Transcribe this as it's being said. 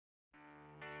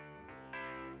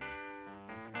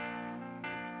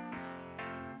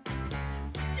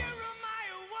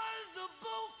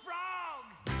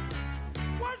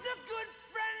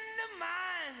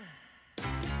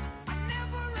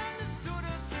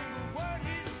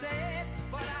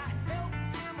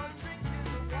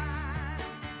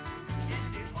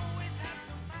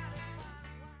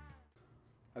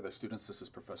other students, this is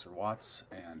Professor Watts,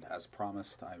 and as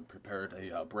promised, I prepared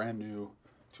a brand new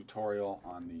tutorial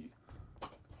on the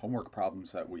homework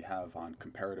problems that we have on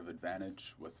comparative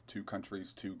advantage with two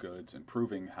countries, two goods, and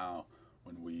proving how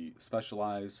when we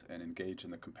specialize and engage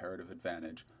in the comparative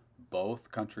advantage,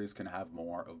 both countries can have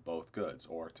more of both goods,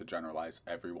 or to generalize,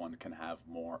 everyone can have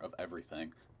more of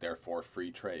everything, therefore free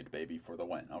trade, baby, for the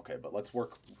win. Okay, but let's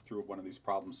work through one of these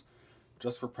problems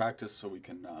just for practice so we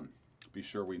can be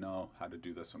sure we know how to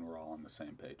do this and we're all on the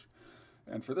same page.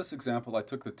 And for this example, I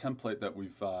took the template that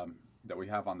we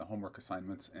have on the homework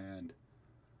assignments, and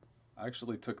I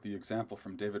actually took the example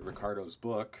from David Ricardo's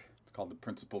book. It's called The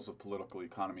Principles of Political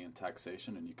Economy and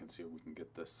Taxation, and you can see we can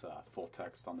get this full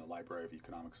text on the Library of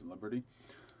Economics and Liberty.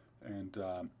 And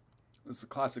this is a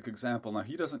classic example. Now,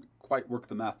 he doesn't quite work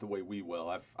the math the way we will.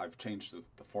 I've changed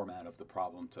the format of the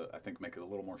problem to, I think, make it a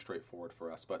little more straightforward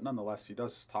for us. But nonetheless, he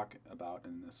does talk about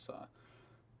in this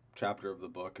chapter of the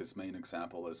book, his main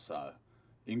example is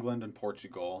England and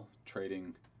Portugal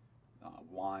trading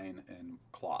wine and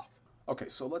cloth. Okay,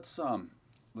 so let's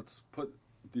put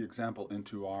the example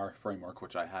into our framework,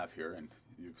 which I have here, and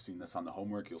you've seen this on the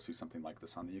homework. You'll see something like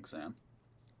this on the exam.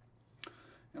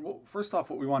 And first off,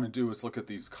 what we want to do is look at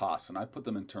these costs, and I put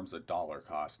them in terms of dollar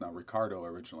costs. Now, Ricardo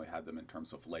originally had them in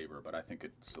terms of labor, but I think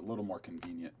it's a little more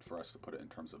convenient for us to put it in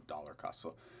terms of dollar costs.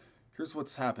 So here's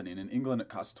what's happening. In England, it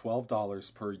costs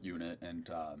 $12 per unit, and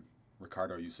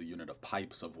Ricardo used a unit of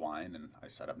pipes of wine, and I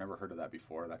said, I've never heard of that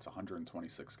before. That's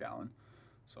 126 gallon.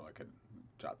 So I could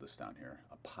jot this down here,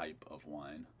 a pipe of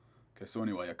wine. Okay, so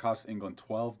anyway, it costs England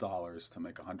 $12 to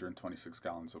make 126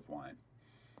 gallons of wine.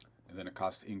 And then it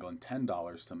costs England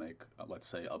 $10 to make, let's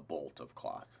say, a bolt of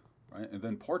cloth, right? And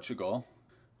then Portugal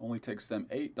only takes them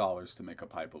 $8 to make a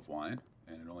pipe of wine,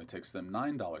 and it only takes them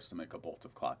 $9 to make a bolt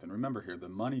of cloth. And remember here, the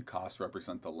money costs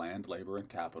represent the land, labor, and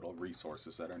capital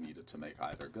resources that are needed to make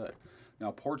either good.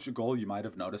 Now, Portugal, you might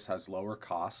have noticed, has lower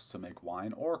costs to make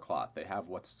wine or cloth. They have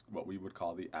what we would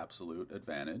call the absolute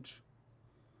advantage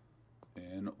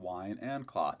in wine and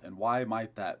cloth. And why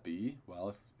might that be?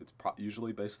 Well, it's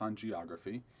usually based on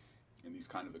geography. In these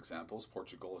kind of examples,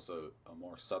 Portugal is a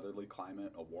more southerly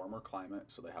climate, a warmer climate,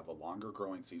 so they have a longer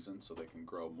growing season, so they can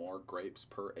grow more grapes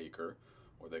per acre,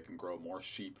 or they can grow more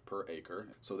sheep per acre,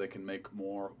 so they can make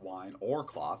more wine or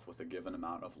cloth with a given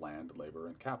amount of land, labor,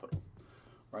 and capital,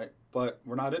 right? But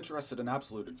we're not interested in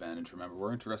absolute advantage, remember,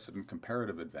 we're interested in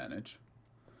comparative advantage.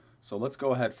 So let's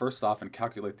go ahead first off and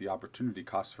calculate the opportunity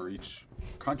cost for each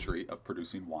country of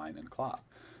producing wine and cloth.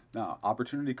 Now,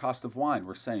 opportunity cost of wine,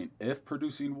 we're saying, if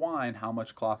producing wine, how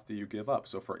much cloth do you give up?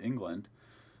 So for England,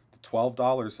 the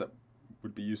 $12 that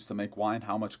would be used to make wine,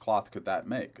 how much cloth could that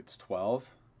make? It's the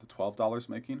 $12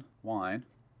 making wine,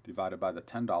 divided by the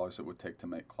 $10 it would take to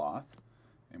make cloth.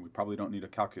 And we probably don't need a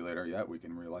calculator yet. We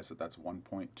can realize that that's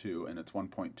 1.2, and it's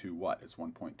 1.2 what? It's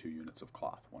 1.2 units of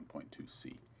cloth, 1.2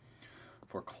 C.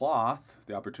 For cloth,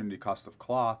 the opportunity cost of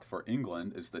cloth for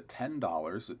England is the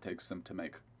 $10 it takes them to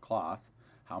make cloth.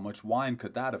 How much wine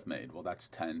could that have made? Well, that's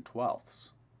 10/12.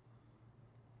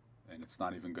 And it's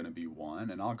not even going to be 1.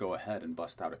 And I'll go ahead and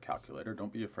bust out a calculator.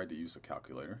 Don't be afraid to use a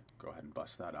calculator. Go ahead and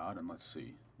bust that out, and let's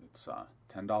see. It's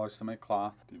 $10 to make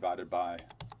cloth divided by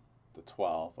the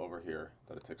 12 over here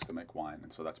that it takes to make wine.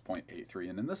 And so that's 0.83.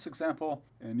 And in this example,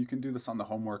 and you can do this on the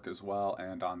homework as well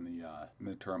and on the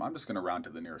midterm, I'm just going to round to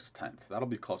the nearest tenth. That'll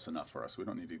be close enough for us. We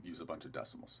don't need to use a bunch of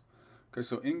decimals. Okay,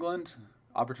 so England,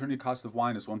 opportunity cost of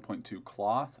wine is 1.2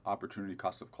 cloth. Opportunity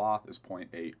cost of cloth is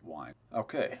 0.8 wine.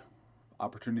 Okay,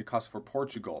 opportunity cost for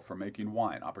Portugal for making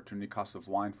wine. Opportunity cost of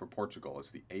wine for Portugal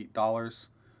is the $8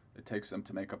 it takes them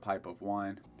to make a pipe of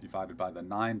wine divided by the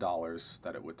 $9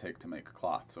 that it would take to make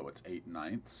cloth. So it's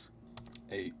 8/9.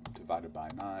 8 divided by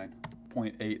 9.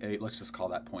 0.88, let's just call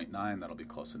that 0.9. That'll be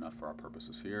close enough for our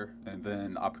purposes here. And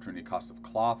then opportunity cost of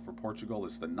cloth for Portugal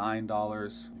is the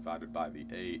 $9 divided by the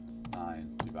 8.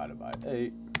 9 divided by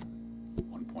 8,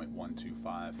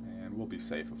 1.125, and we'll be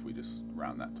safe if we just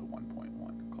round that to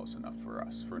 1.1. Close enough for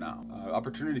us for now.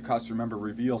 Opportunity cost, remember,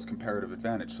 reveals comparative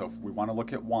advantage. So if we want to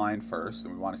look at wine first,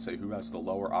 and we want to say who has the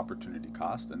lower opportunity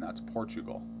cost, and that's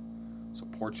Portugal. So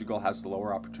Portugal has the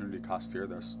lower opportunity cost here.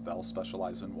 They'll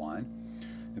specialize in wine.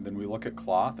 And then we look at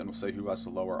cloth, and we'll say who has the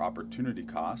lower opportunity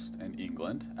cost, and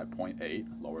England at 0.8,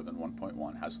 lower than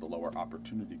 1.1, has the lower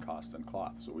opportunity cost in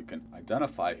cloth. So we can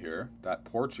identify here that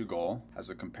Portugal has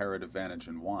a comparative advantage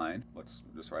in wine. Let's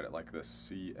just write it like this,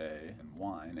 CA in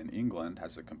wine, and England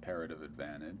has a comparative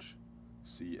advantage,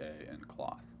 CA in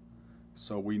cloth.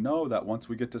 So we know that once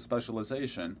we get to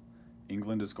specialization,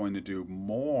 England is going to do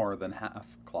more than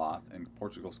half cloth, and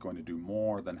Portugal is going to do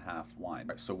more than half wine.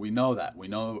 Right, so we know that. We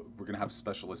know we're going to have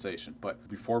specialization. But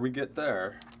before we get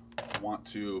there, want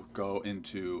to go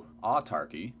into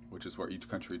autarky, which is where each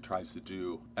country tries to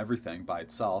do everything by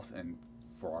itself, and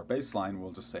for our baseline,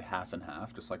 we'll just say half and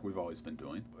half, just like we've always been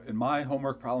doing. In my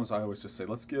homework problems, I always just say,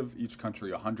 let's give each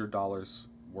country $100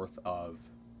 worth of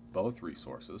both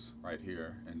resources right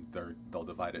here, and they'll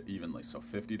divide it evenly. So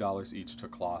 $50 each to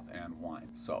cloth and wine.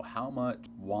 So how much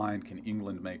wine can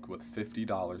England make with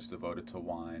 $50 devoted to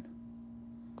wine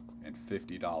and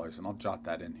 $50? And I'll jot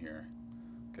that in here.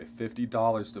 Okay,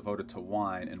 $50 devoted to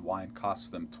wine, and wine costs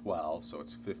them 12, so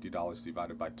it's $50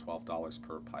 divided by $12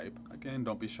 per pipe. Again,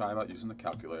 don't be shy about using the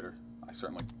calculator. I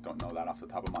certainly don't know that off the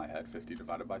top of my head. 50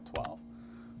 divided by 12.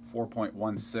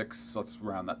 4.16, let's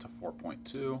round that to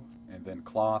 4.2. And then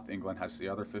cloth, England has the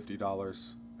other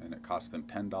 $50, and it costs them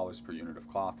 $10 per unit of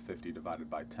cloth. 50 divided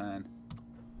by 10.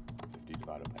 50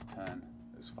 divided by 10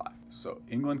 is 5. So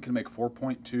England can make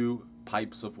 4.2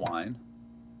 pipes of wine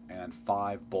and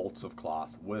 5 bolts of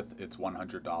cloth with its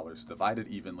 $100, divided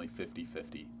evenly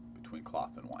 50-50 between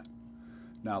cloth and wine.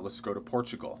 Now let's go to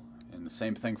Portugal, and the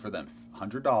same thing for them.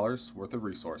 $100 worth of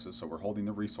resources, so we're holding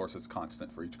the resources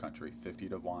constant for each country. 50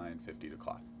 to wine, 50 to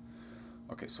cloth.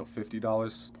 Okay, so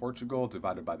 $50 Portugal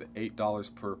divided by the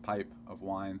 $8 per pipe of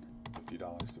wine.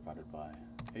 $50 divided by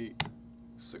 8.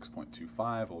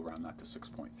 6.25, we'll round that to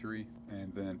 6.3.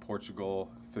 And then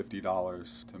Portugal,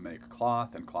 $50 to make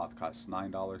cloth, and cloth costs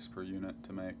 $9 per unit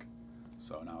to make.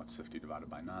 So now it's 50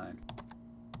 divided by 9.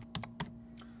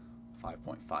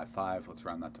 5.55, let's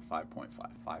round that to 5.5.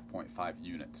 5.5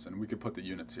 units, and we could put the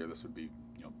units here. This would be,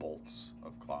 bolts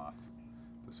of cloth.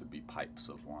 This would be pipes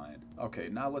of wine. Okay,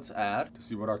 now let's add to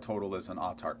see what our total is in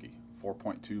autarky.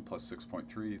 4.2 plus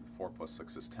 6.3, 4 plus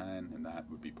 6 is 10, and that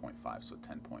would be 0.5, so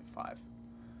 10.5.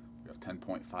 We have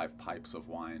 10.5 pipes of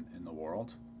wine in the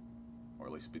world, or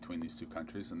at least between these two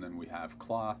countries. And then we have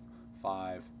cloth,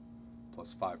 5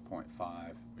 plus 5.5.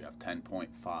 We have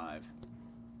 10.5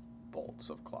 bolts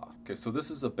of cloth. Okay, so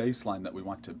this is a baseline that we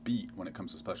want to beat when it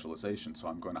comes to specialization. So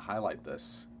I'm going to highlight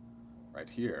this right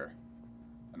here,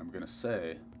 and I'm going to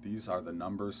say these are the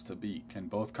numbers to beat. Can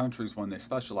both countries, when they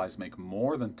specialize, make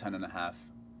more than 10.5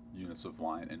 units of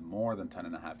wine and more than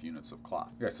 10.5 units of cloth?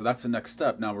 Okay, so that's the next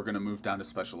step. Now we're going to move down to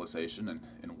specialization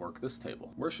and work this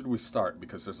table. Where should we start?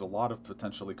 Because there's a lot of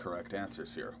potentially correct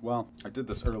answers here. Well, I did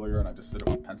this earlier, and I just did it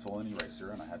with pencil and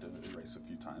eraser, and I had to erase a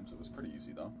few times. It was pretty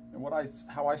easy though. And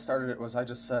how I started it was I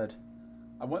just said,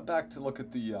 I went back to look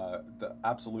at the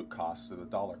absolute costs, or the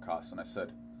dollar costs, and I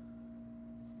said,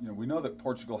 we know that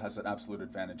Portugal has an absolute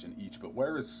advantage in each, but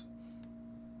where is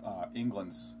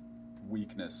England's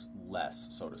weakness less,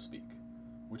 so to speak?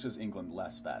 Which is England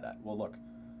less bad at? Well, look,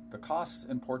 the costs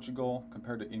in Portugal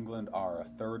compared to England are a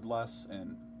third less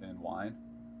in wine.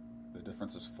 The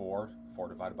difference is 4. 4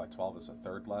 divided by 12 is a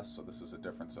third less, so this is a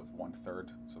difference of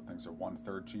 1/3, so things are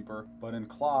 1/3 cheaper. But in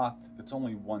cloth, it's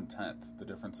only 1/10. The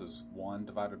difference is 1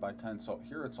 divided by 10, so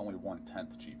here it's only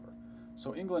 1/10 cheaper.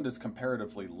 So England is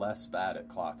comparatively less bad at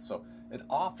cloth. So it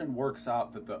often works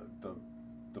out that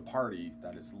the party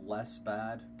that is less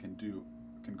bad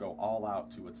can go all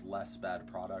out to its less bad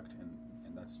product,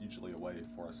 and that's usually a way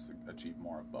for us to achieve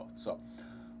more of both. So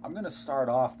I'm going to start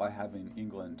off by having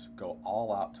England go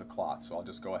all out to cloth. So I'll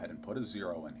just go ahead and put a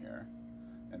 0 in here,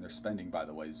 and they're spending, by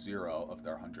the way, 0 of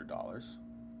their $100.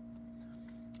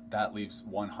 That leaves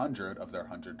 100 of their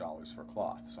 $100 for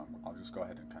cloth. So I'll just go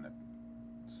ahead and kind of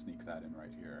sneak that in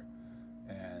right here.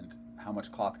 And how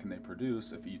much cloth can they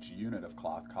produce if each unit of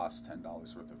cloth costs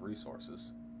 $10 worth of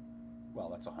resources? Well,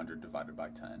 that's 100 divided by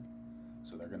 10.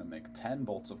 So they're going to make 10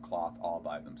 bolts of cloth all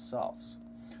by themselves.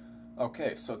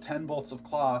 Okay, so 10 bolts of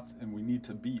cloth, and we need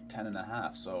to beat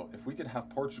 10.5. So if we could have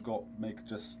Portugal make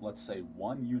just, let's say,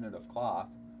 1 unit of cloth,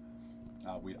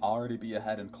 we'd already be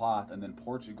ahead in cloth, and then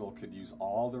Portugal could use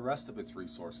all the rest of its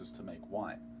resources to make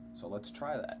wine. So let's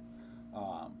try that.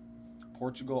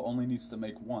 Portugal only needs to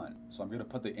make 1. So I'm going to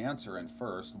put the answer in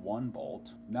first, 1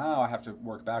 bolt. Now I have to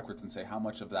work backwards and say how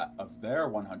much of their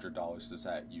 $100 does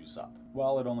that use up?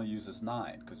 Well, it only uses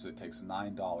 9, because it takes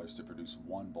 $9 to produce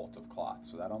 1 bolt of cloth.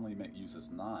 So that only uses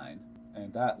 9.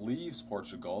 And that leaves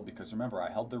Portugal, because remember,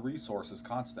 I held the resources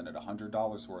constant at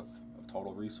 $100 worth of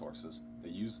total resources. They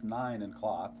used 9 in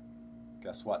cloth.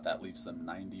 Guess what? That leaves them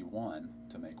 91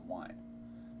 to make wine.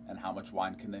 And how much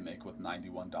wine can they make with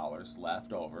 $91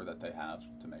 left over that they have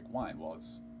to make wine? Well,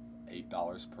 it's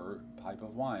 $8 per pipe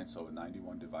of wine, so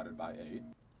 91 divided by 8.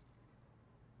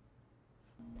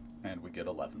 And we get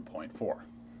 11.4.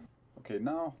 Okay,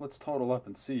 now let's total up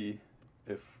and see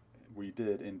if we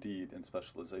did indeed in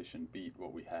specialization beat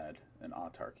what we had in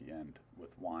autarky. And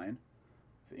with wine,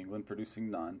 with England producing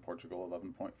none, Portugal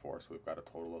 11.4, so we've got a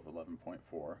total of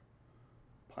 11.4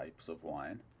 pipes of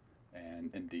wine.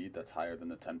 And indeed, that's higher than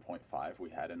the 10.5 we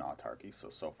had in autarky,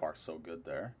 so far so good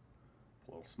there.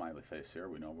 A little smiley face here,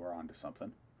 we know we're onto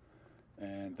something.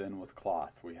 And then with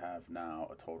cloth, we have now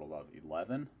a total of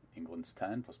 11. England's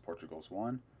 10 plus Portugal's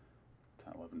 1.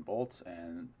 10, 11 bolts,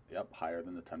 and yep, higher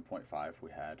than the 10.5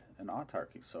 we had in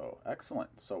autarky. So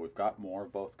excellent. So we've got more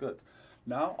of both goods.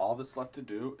 Now all that's left to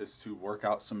do is to work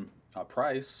out some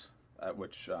price at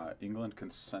which England can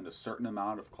send a certain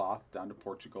amount of cloth down to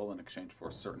Portugal in exchange for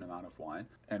a certain amount of wine.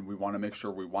 And we want to make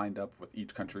sure we wind up with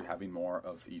each country having more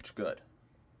of each good.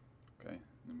 Okay,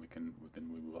 and then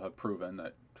we will have proven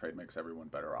that trade makes everyone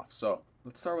better off. So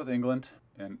let's start with England.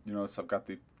 And you notice I've got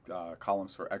the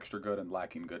columns for extra good and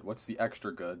lacking good. What's the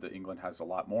extra good that England has a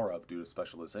lot more of due to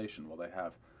specialization? Well, they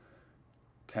have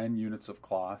 10 units of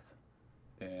cloth.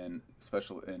 In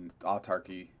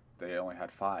autarky, they only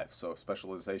had 5. So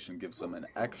specialization gives them an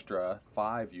extra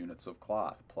 5 units of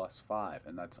cloth, plus 5.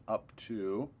 And that's up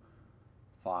to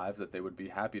 5 that they would be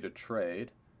happy to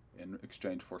trade in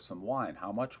exchange for some wine.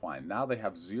 How much wine? Now they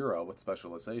have 0 with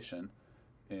specialization.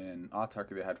 In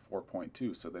autarky, they had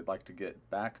 4.2, so they'd like to get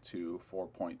back to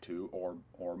 4.2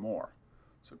 or more.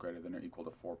 So greater than or equal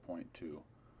to 4.2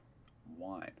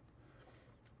 wine.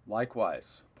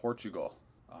 Likewise, Portugal.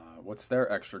 What's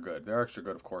their extra good? Their extra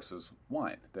good, of course, is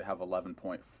wine. They have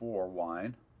 11.4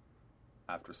 wine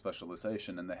after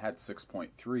specialization, and they had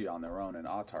 6.3 on their own in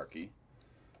autarky.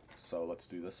 So let's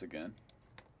do this again.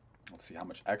 Let's see how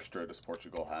much extra does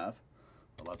Portugal have.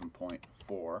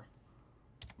 11.4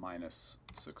 minus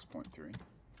 6.3.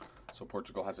 So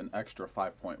Portugal has an extra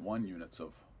 5.1 units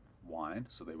of wine,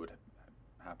 so they would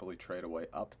happily trade away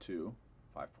up to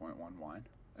 5.1 wine.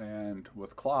 And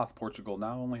with cloth, Portugal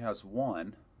now only has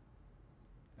 1,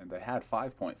 and they had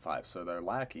 5.5, so they're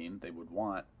lacking. They would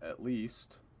want at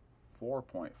least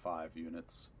 4.5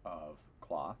 units of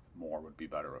cloth. More would be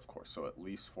better, of course, so at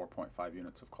least 4.5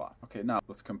 units of cloth. Okay, now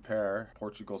let's compare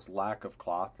Portugal's lack of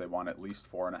cloth. They want at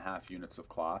least 4.5 units of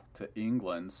cloth to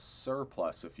England's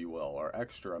surplus, if you will, or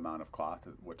extra amount of cloth,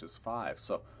 which is 5.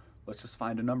 So let's just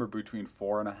find a number between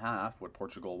 4.5, what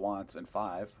Portugal wants, and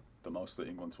 5, the most that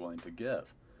England's willing to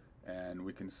give. And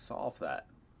we can solve that.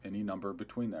 Any number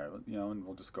between there, and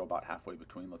we'll just go about halfway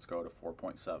between. Let's go to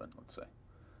 4.7, let's say.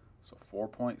 So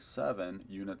 4.7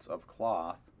 units of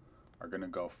cloth are going to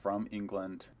go from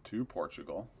England to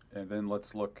Portugal. And then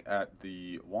let's look at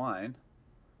the wine.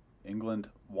 England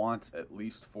wants at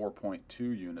least 4.2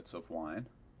 units of wine.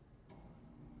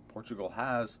 Portugal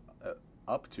has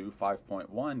up to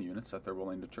 5.1 units that they're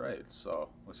willing to trade. So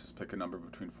let's just pick a number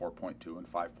between 4.2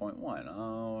 and 5.1.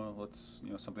 Oh, let's,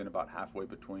 something about halfway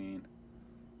between,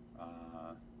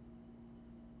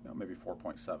 maybe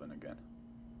 4.7 again.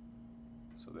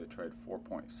 So they trade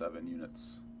 4.7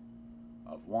 units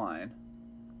of wine.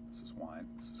 This is wine,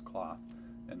 this is cloth.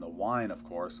 And the wine, of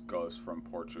course, goes from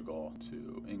Portugal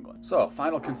to England. So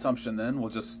final consumption then, we'll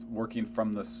just working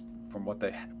from what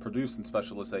they produced in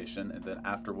specialization, and then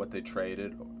after what they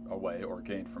traded away or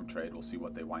gained from trade, we'll see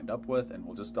what they wind up with, and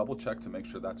we'll just double check to make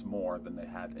sure that's more than they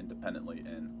had independently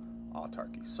in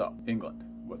autarky. So England,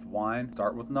 with wine,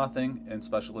 start with nothing in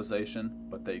specialization,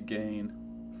 but they gain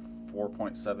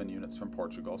 4.7 units from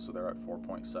Portugal, so they're at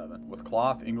 4.7. With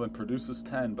cloth, England produces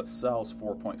 10, but sells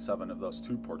 4.7 of those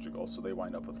to Portugal, so they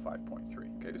wind up with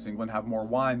 5.3. Okay, does England have more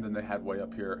wine than they had way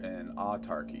up here in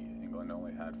autarky? England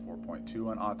only had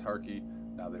 4.2 in autarky.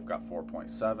 Now they've got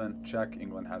 4.7. Check,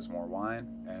 England has more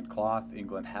wine. And cloth,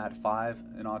 England had 5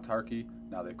 in autarky.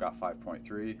 Now they've got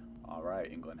 5.3. All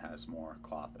right, England has more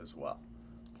cloth as well.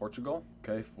 Portugal,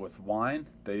 okay, with wine,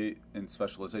 they, in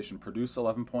specialization, produce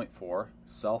 11.4,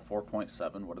 sell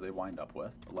 4.7. What do they wind up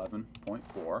with?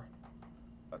 11.4.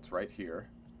 That's right here.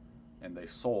 And they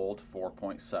sold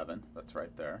 4.7. That's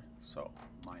right there. So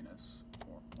minus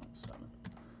 4.7.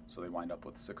 So they wind up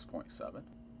with 6.7.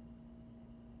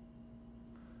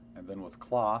 And then with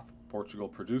cloth, Portugal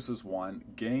produces 1,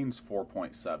 gains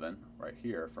 4.7 right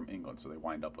here from England, so they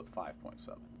wind up with 5.7.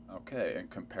 Okay, and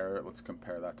let's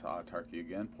compare that to autarky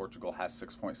again. Portugal has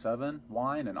 6.7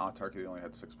 wine, and autarky they only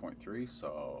had 6.3,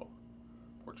 so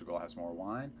Portugal has more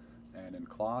wine. And in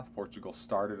cloth, Portugal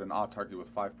started in autarky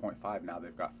with 5.5, now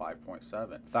they've got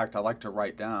 5.7. In fact, I like to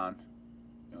write down,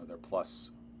 they're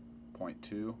plus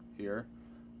 0.2 here.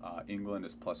 England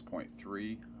is plus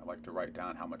 0.3. I like to write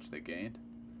down how much they gained.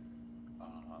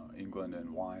 England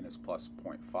in wine is plus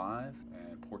 0.5,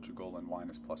 and Portugal in wine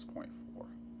is plus 0.4.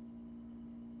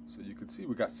 So you can see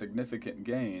we got significant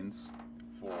gains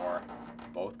for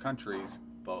both countries,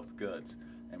 both goods.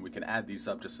 And we can add these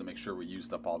up just to make sure we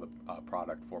used up all the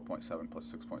product. 4.7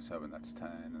 plus 6.7, that's 10,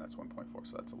 and that's 1.4,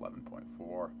 so that's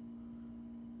 11.4.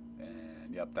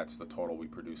 And yep, that's the total we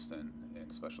produced in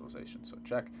specialization. So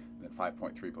check. And then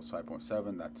 5.3 plus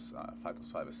 5.7, that's 5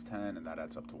 plus 5 is 10, and that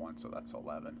adds up to 1, so that's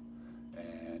 11.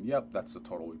 And yep, that's the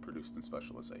total we produced in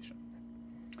specialization.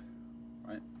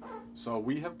 Right? So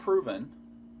we have proven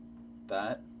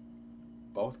that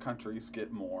both countries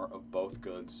get more of both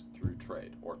goods through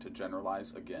trade. Or to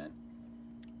generalize again,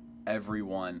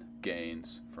 everyone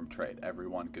gains from trade.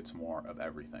 Everyone gets more of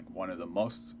everything. One of the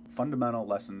most fundamental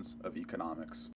lessons of economics